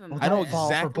 Okay, Give him Well, I know don't fall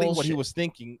for exactly what he bullshit. was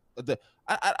thinking.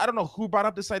 I don't know who brought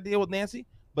up this idea with Nancy,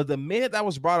 but the minute that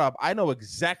was brought up, I know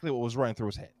exactly what was running through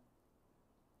his head.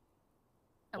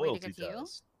 A way to Loyalty get to you?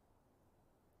 test.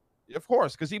 Of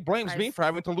course, because he blames me Guys- for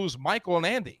having to lose Michael and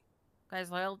Andy. Guys,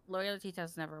 loyalty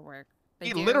tests never work. They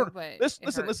He do, literally but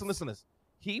listen. This.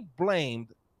 He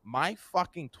blamed my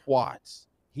fucking twats.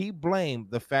 He blamed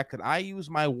the fact that I used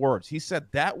my words. He said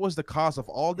that was the cause of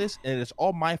all this, and it's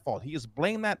all my fault. He has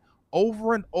blamed that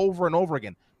over and over and over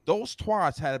again. Those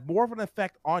twats had more of an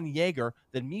effect on Jaeger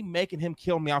than me making him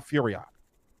kill Meow Furion.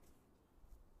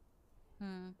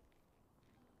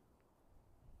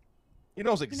 He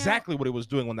knows exactly what he was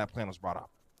doing when that plan was brought up.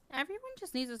 Everyone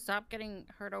just needs to stop getting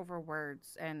hurt over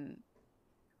words and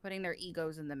putting their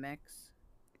egos in the mix.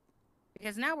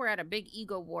 Because now we're at a big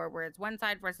ego war where it's one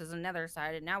side versus another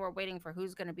side, and now we're waiting for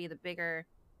who's going to be the bigger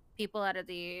people out of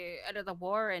the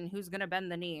war and who's going to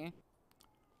bend the knee.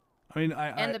 I mean,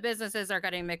 and the businesses are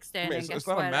getting mixed in. I mean, and it's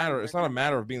not a matter. It's not a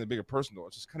matter of being the bigger person, though.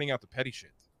 It's just cutting out the petty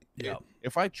shit. Yeah.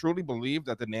 If I truly believed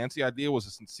that the Nancy idea was a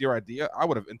sincere idea, I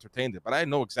would have entertained it. But I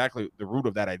know exactly the root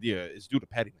of that idea is due to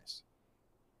pettiness.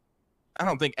 I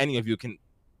don't think any of you can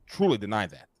truly deny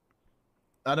that.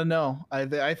 I don't know.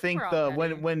 I think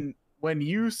when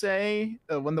you say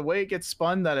when the way it gets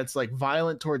spun that it's like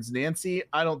violent towards Nancy,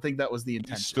 I don't think that was the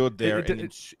intention. You stood there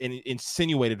and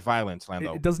insinuated violence,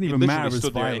 Lando. It doesn't You even literally matter as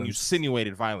stood there and violence. you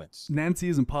insinuated violence. Nancy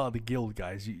isn't part of the guild,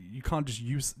 guys. You can't just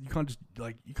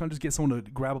get someone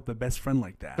to grab up their best friend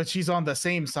like that. But she's on the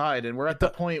same side, and we're at the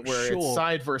point where it's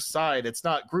side versus side. It's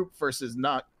not group versus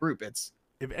not group. It's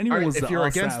if anyone was if to you're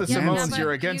ask against that the of Simones, Nancy-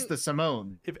 you're against the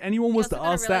Simone. If anyone was to also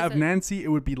gotta ask that realize of that- Nancy, it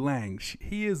would be Lang.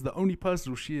 He is the only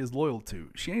person she is loyal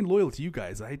to. She ain't loyal to you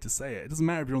guys. I hate to say it. It doesn't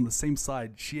matter if you're on the same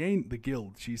side. She ain't the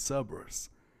guild. She's Cerberus.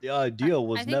 The idea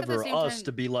was think at the never same us time-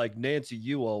 to be like Nancy,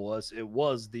 you owe us. It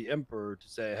was the Emperor to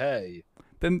say, hey.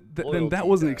 Then that Loyalty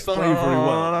wasn't test. explained very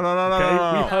well. No.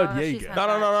 Okay, we heard she's Jaeger.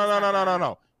 had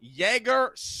No.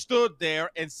 Jaeger stood there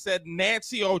and said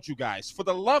Nancy owed you guys. For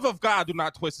the love of God, do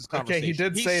not twist this conversation. Okay, he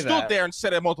did say He that. stood there and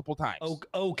said it multiple times.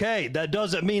 Okay, that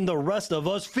doesn't mean the rest of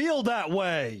us feel that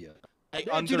way. I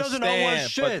Nancy doesn't owe us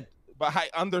shit. But I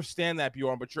understand that,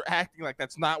 Bjorn, but you're acting like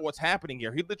that's not what's happening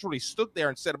here. He literally stood there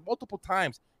and said it multiple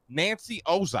times, Nancy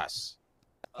owes us.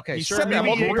 Okay, He sure. said that Maybe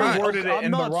multiple Jaeger times. worded it I'm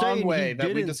in the not wrong saying way he that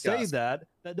we didn't say discussed. that.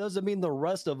 That doesn't mean the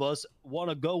rest of us want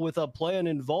to go with a plan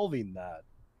involving that.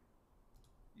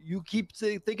 You keep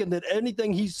thinking that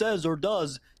anything he says or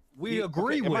does, we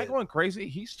agree Am with. I going crazy?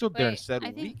 He stood there and Wait, said, I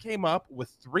we think- came up with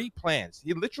 3 plans.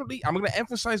 He literally, I'm going to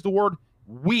emphasize the word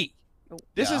we.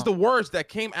 This Yeah. is the words that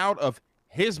came out of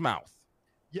his mouth.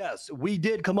 Yes, we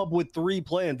did come up with 3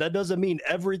 plans. That doesn't mean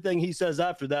everything he says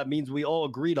after that means we all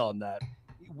agreed on that.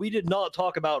 We did not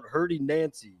talk about hurting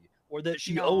Nancy or that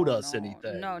she owed us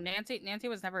anything. No, Nancy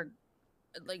was never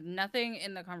like nothing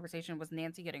in the conversation was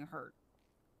Nancy getting hurt.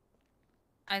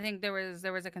 I think there was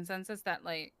a consensus that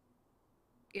like,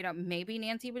 you know, maybe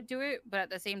Nancy would do it, but at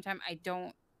the same time, I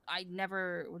don't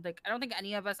think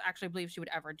any of us actually believe she would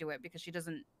ever do it because she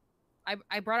doesn't.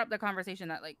 I brought up the conversation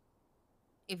that like,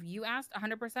 if you asked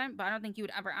 100%, but I don't think you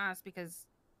would ever ask because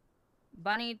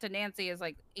Bunny to Nancy is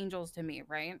like angels to me,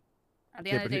 right? At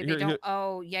the end of the day, they don't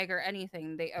owe Jaeger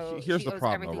anything. They owe. Here's she the owes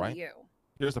problem, everything though, right? to you.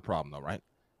 Here's the problem, though, right?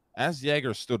 As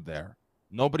Jaeger stood there,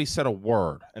 nobody said a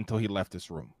word until he left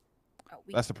this room.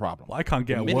 That's the problem. Well, I can't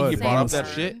get The a minute word. he brought up that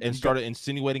honestly. shit and started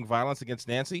insinuating violence against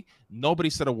Nancy, nobody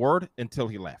said a word until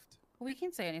he left. Well, we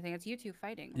can't say anything. It's you two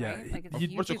fighting, Yeah, right? Like, it's you-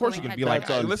 you Which, two of course, you going can be head like,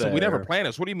 to head. listen, we never unfair. planned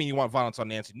this. What do you mean you want violence on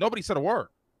Nancy? Nobody said a word.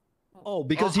 Oh,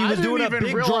 because Well, he I was didn't doing a even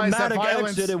big realize that dramatic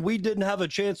violence- exit and we didn't have a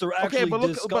chance to actually Okay, but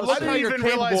look discuss how didn't it. you're even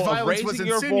realize capable of violence was raising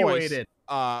your voice, insinuated.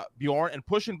 Bjorn, and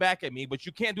pushing back at me, but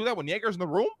you can't do that when Jaeger's in the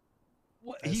room?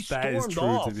 He That is stormed true, to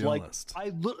off. be Like honest. I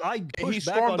He pushed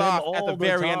back stormed on him off all at the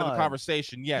very end of the time.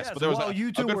 conversation, yes, Yes, but there was while a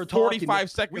you two good were talking,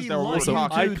 45 seconds we there where we were listened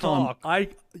talking. to I you can't.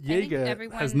 talk. Jaeger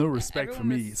has no respect for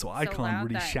everyone me, was so I can't loud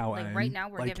really that, shout like, at him. Right now,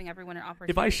 we're Like, giving everyone an opportunity.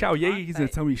 if I shout to talk, Jaeger, he's gonna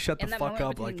but tell me shut the in that fuck moment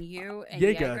up. Like between you and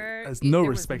Jaeger has there no was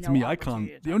respect no for me. I opportunity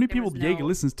can't. to The talk. only There people was Jaeger no-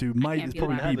 listens to I might can't is be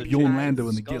probably allowed be to Bjorn try Lando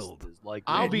in the Discuss guild. this. Like,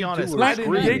 I'll be you two honest, were I didn't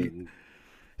screaming.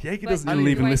 Jaeger But doesn't do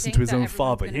even I listen think to his that own everyone's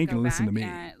father. gonna He ain't go gonna listen to back me.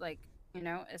 at, like, you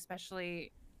know,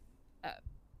 especially,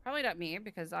 probably not me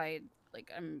because I'm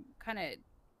kind of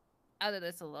out of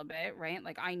this a little bit, right?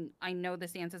 Like I know the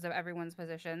stances of everyone's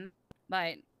position,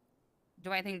 but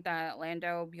do I think that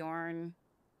Lando, Bjorn,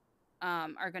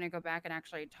 are gonna go back and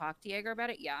actually talk to Jaeger about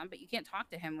it? Yeah, but you can't talk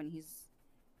to him when he's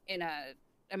in a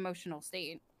emotional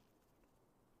state.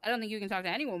 I don't think you can talk to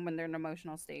anyone when they're in an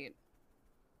emotional state.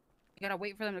 You gotta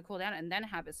wait for them to cool down and then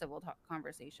have a civil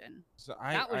conversation. So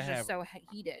That was just so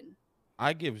heated.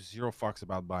 I give 0 fucks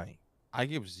about Bunny. I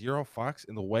give 0 fucks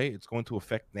in the way it's going to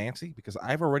affect Nancy because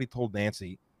I've already told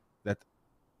Nancy that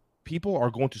people are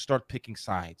going to start picking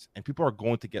sides, and people are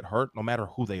going to get hurt no matter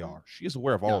who they are. She is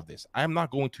aware of all of this. I am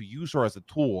not going to use her as a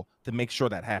tool to make sure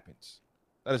that happens.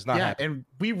 That is not happening.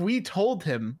 And we told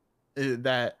him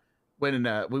that when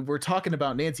we were talking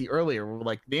about Nancy earlier, we're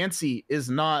like, Nancy is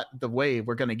not the way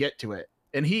we're going to get to it.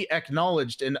 And he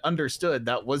acknowledged and understood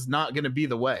that was not going to be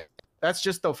the way. That's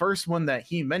just the first one that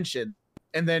he mentioned.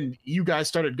 And then you guys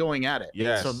started going at it.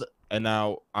 Yes. So and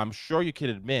now I'm sure you can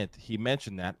admit he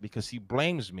mentioned that because he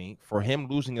blames me for him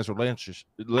losing his relationship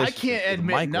I can't with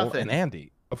admit Michael nothing. and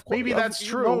Andy. Of course, maybe that's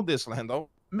you true. know this, Lando.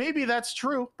 Maybe that's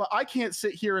true, but I can't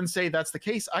sit here and say that's the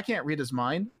case. I can't read his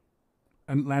mind.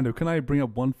 And Lando, can I bring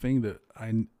up one thing that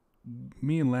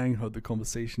me and Lang had the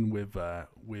conversation with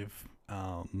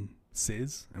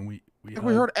Sis, and we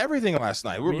heard everything last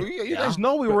night. You guys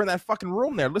know we were in that fucking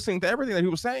room there, listening to everything that he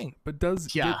was saying. But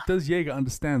does Jaeger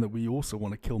understand that we also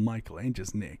want to kill Michael, ain't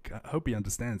just Nick? I hope he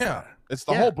understands that. It's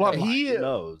the whole bloodline. He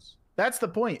knows. That's the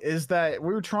point, is that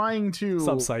we're trying to, What's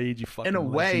up, Saeed, you fucking in a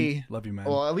legend. way, Love you, man.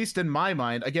 well, at least in my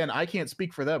mind, again, I can't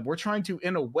speak for them. We're trying to,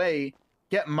 in a way,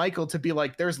 get Michael to be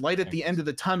like, there's light at the end of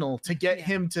the tunnel, to get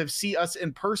him to see us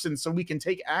in person so we can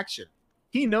take action.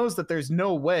 He knows that there's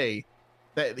no way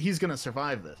that he's going to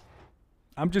survive this.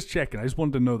 I'm just checking. I just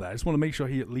wanted to know that. I just want to make sure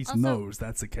he at least Also, knows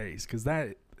that's the case. Because that,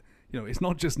 it's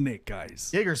not just Nick,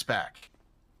 guys. Jaeger's back.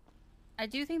 I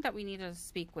do think that we need to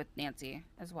speak with Nancy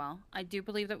as well. I do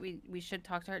believe that we should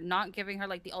talk to her, not giving her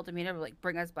like the ultimatum of like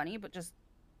bring us Bunny, but just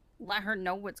let her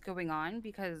know what's going on,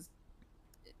 because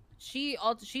she's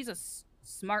a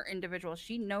smart individual.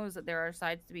 She knows that there are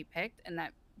sides to be picked and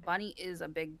that Bunny is a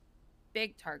big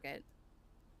target.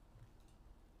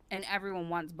 And everyone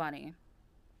wants Bunny.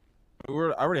 I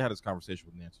already had this conversation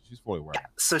with Nancy. She's fully aware.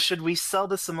 So should we sell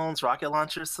the Simone's rocket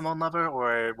launcher, Simone Lover,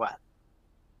 or what?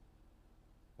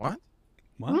 What?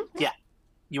 What? Yeah.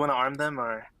 You want to arm them,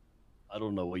 or? I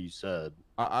don't know what you said.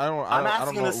 I'm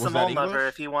asking the Simone Lover English?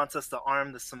 if he wants us to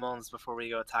arm the Simones before we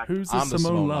go attack Who's them. the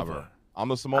Simone lover? I'm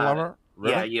the Simone Lover?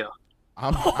 Really? Yeah, you.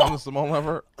 I'm the Simone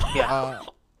Lover? Yeah.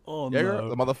 Oh, Jaeger, no.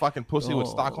 the motherfucking pussy with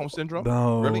Stockholm Syndrome?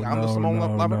 No, Really? I'm the Simone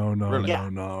Lover? No, Really? Yeah.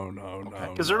 no.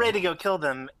 Because we're ready to go kill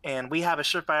them, and we have a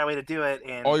surefire way to do it.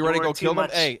 And Oh, you ready to you're go kill too them?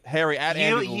 much- Hey, Harry, add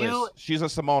Andy to the you- list. She's a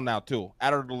Simone now, too.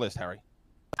 Add her to the list, Harry.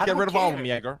 I Get don't rid of all of care. them,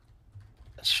 Jaeger.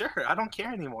 Sure, I don't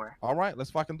care anymore. All right,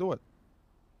 let's fucking do it.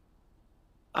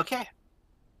 Okay.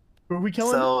 Who are we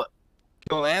killing? So,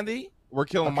 Kill Andy, we're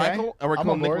killing Okay. Michael, and we're I'm killing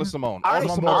on board. Nicholas Simone. all All right,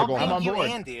 the I'm Simones on are I'll going. I'm on beat you, board.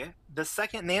 Andy, the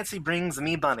second Nancy brings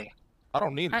me Bunny. I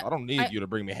don't need I- you to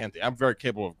bring me Andy. I'm very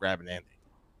capable of grabbing Andy.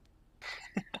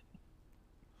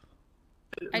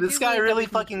 I This do guy believe that really we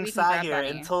can- fucking we can sat grab here Bunny.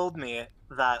 and told me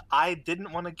that I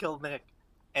didn't want to kill Nick,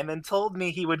 and then told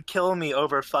me he would kill me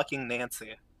over fucking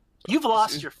Nancy. You've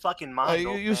lost your fucking mind,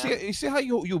 old you man. see how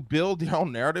you build your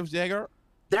own narratives, Jaeger?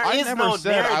 There I is never no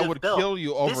said I narrative would built. kill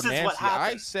you over This is what Nancy. I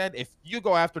happened. said if you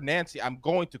go after Nancy, I'm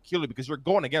going to kill you because you're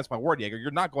going against my word, Jaeger.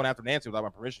 You're not going after Nancy without my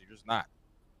permission. You're just not.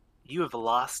 You have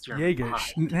lost your Jaeger,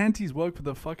 mind. Nancy's worked for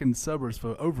the fucking suburbs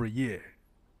for over a year.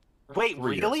 Wait,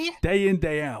 3 years. really? Day in,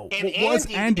 day out. And What was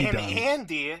Andy done?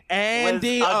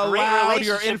 Andy was a great allowed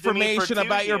your relationship to me for information 2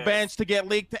 about your years. bench to get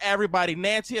leaked to everybody.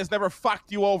 Nancy has never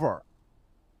fucked you over.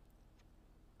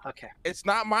 Okay. It's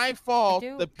not my fault.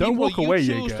 do- The Don't people walk you away, choose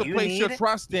Jaeger. to You place your need-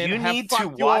 trust in you have need to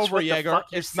fucked you watch over, what the Jaeger.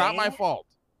 fuck you're It's not my saying. fault.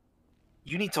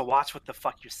 You need to watch what the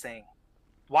fuck you're saying.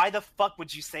 Why the fuck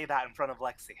would you say that in front of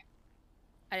Lexi?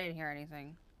 I didn't hear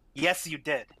anything. Yes, you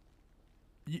did.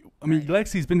 I mean,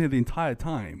 Lexi's been here the entire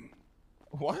time.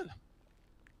 What?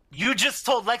 You just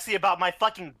told Lexi about my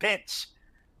fucking bench.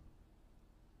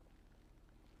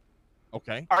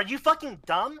 Okay. Are you fucking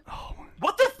dumb? Oh,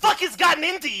 What the fuck has gotten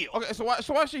into you? Okay, so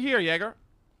why's she here, Jaeger?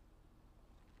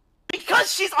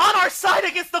 Because she's on our side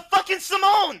against the fucking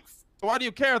Simones! So why do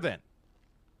you care then?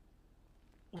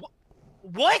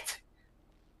 What?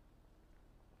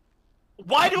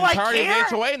 Why do The I entirety care? of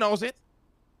the HOA knows it.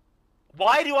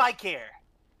 Why do I care?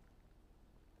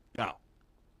 No.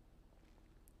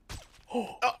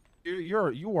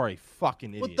 You are a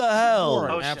fucking idiot. What the hell? You are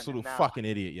an Ocean, absolute now. fucking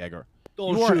idiot, Jaeger.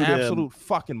 Don't You are an shoot him. absolute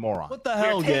fucking moron. What the We're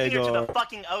hell, taking her to Jaeger? the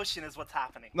fucking ocean is what's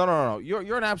happening. No.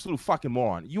 You're an absolute fucking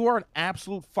moron. You are an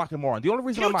absolute fucking moron. The only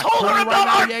reason You I'm not told killing her you right about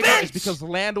now, our Jaeger, bench! is because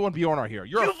Lando and Bjorn are here.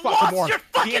 You're You've a fucking lost moron. your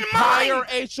fucking the entire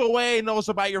mind! HOA knows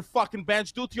about your fucking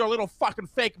bench due to your little fucking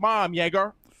fake mom,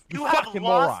 Jaeger. You have fucking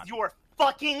lost moron. your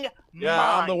fucking Yeah,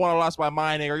 mind. I'm the one who lost my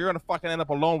mind, Jaeger. You're gonna fucking end up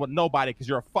alone with nobody because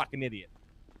you're a fucking idiot.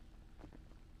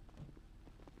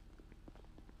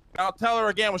 I'll tell her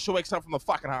again when she wakes up from the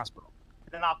fucking hospital.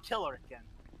 Then I'll kill her again.